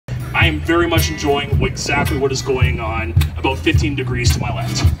I am very much enjoying exactly what is going on about 15 degrees to my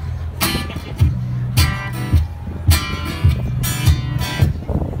left.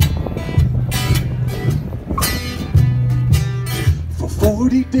 For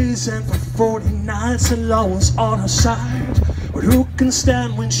 40 days and for 40 nights, the law was on her side. But who can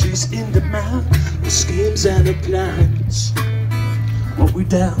stand when she's in demand? Her schemes and her plans. But we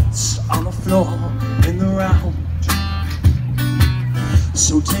dance on the floor in the round.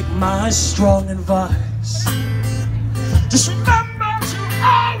 So take my strong advice. Just remember to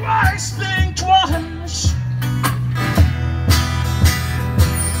always think twice.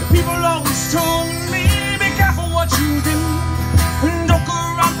 The people always told me, be careful what you do, and don't go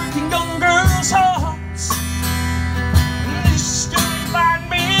around breaking young girls' hearts. They still remind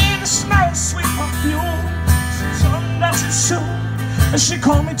me the smell of sweet perfume. Sometimes it's so, and she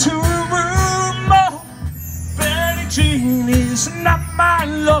called me to her room. Oh, Betty Jean is not my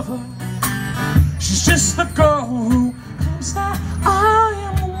lover. She's just the girl who claims that I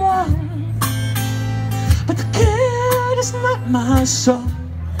am the one. But the kid is not my son.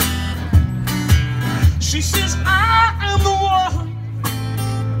 She says I am the one,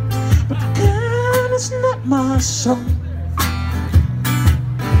 but the kid is not my son.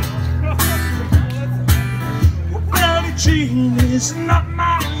 Well, Betty Jean is not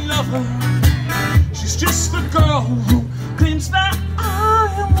my lover. She's just the girl who claims that I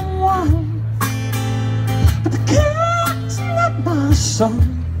am the one, but the kid is not my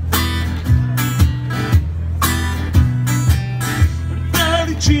son.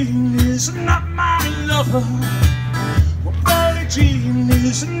 Betty Jean is not my lover. Well, Betty Jean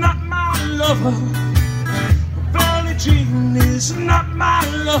is not my lover. Well, Betty Jean is not my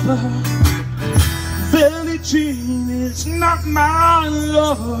lover. Betty Jean is not my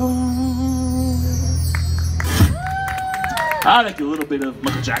lover. I think a little bit of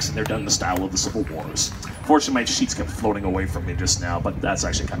Michael Jackson there done in the style of the Civil Wars. Fortunately, my sheets kept floating away from me just now, but that's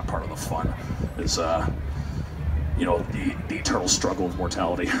actually kind of part of the fun. Is you know, the eternal struggle of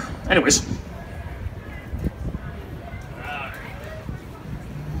mortality. Anyways.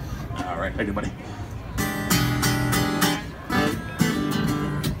 All right, how you, buddy?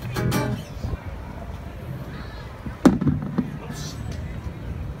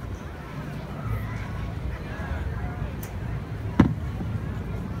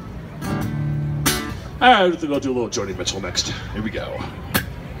 I think I'll do a little Joni Mitchell next. Here we go.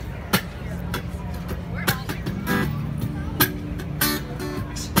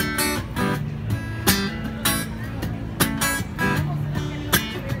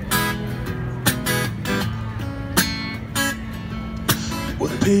 Well,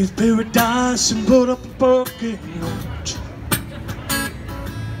 they paved paradise and put up a parking lot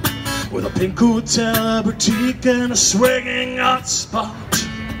with a pink hotel, a boutique, and a swinging hot spot.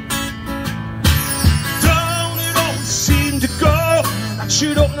 To go, that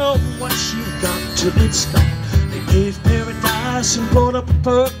you don't know what you got till it's gone. They paved paradise and put up a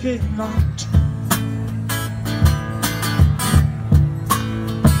parking lot.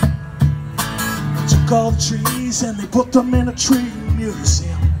 They took all the trees and they put them in a tree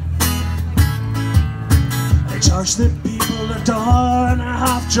museum. They charged the people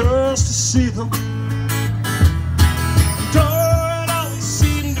 $1.50 just to see them. Don't always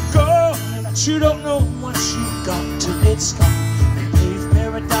seem to go, that you don't know what you got till it's gone. They paved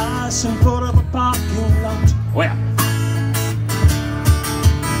paradise and put up a parking lot. Oh yeah.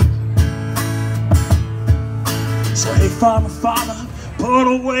 So hey, farmer, farmer, put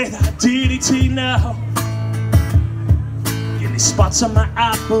away that DDT now. Give me spots on my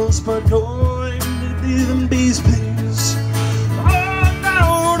apples, but no, leave them bees, please. Oh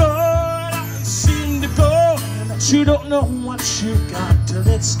no, no, I don't seem to go, that you don't know what you got till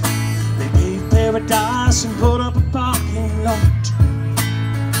it's gone. They paved paradise and put up a parking lot.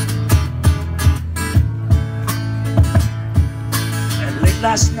 And late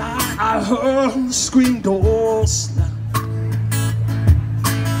last night I heard the screen door slam,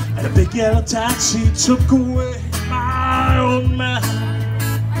 and a big yellow taxi took away my old man.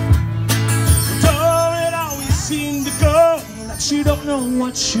 Don't it always seem to go, that you don't know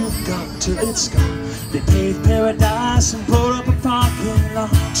what you got till it's gone. They paved paradise and put up a parking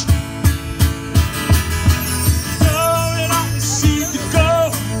lot.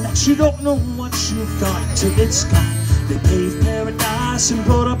 You don't know what you've got till it's gone. They paved paradise and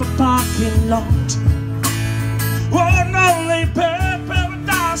put up a parking lot. Oh no, they paved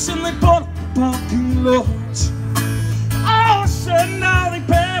paradise and they put up a parking lot. Oh, I said now they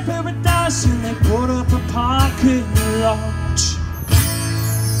paved paradise and they put up a parking lot.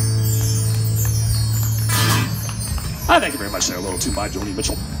 I thank you very much there, a little too by Joni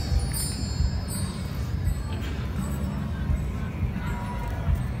Mitchell.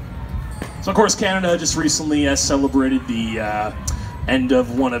 So of course, Canada just recently celebrated the end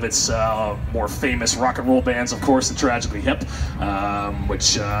of one of its more famous rock and roll bands, of course, the Tragically Hip,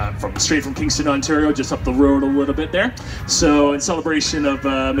 which straight from Kingston, Ontario, just up the road a little bit there. So in celebration of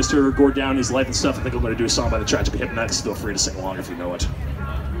Mr. Gord Downey's life and stuff, I think I'm going to do a song by the Tragically Hip next. Feel free to sing along if you know it.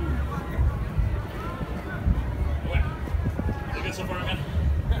 You good so far, man?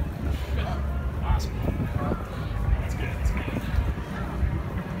 Good. Awesome. That's good. That's good.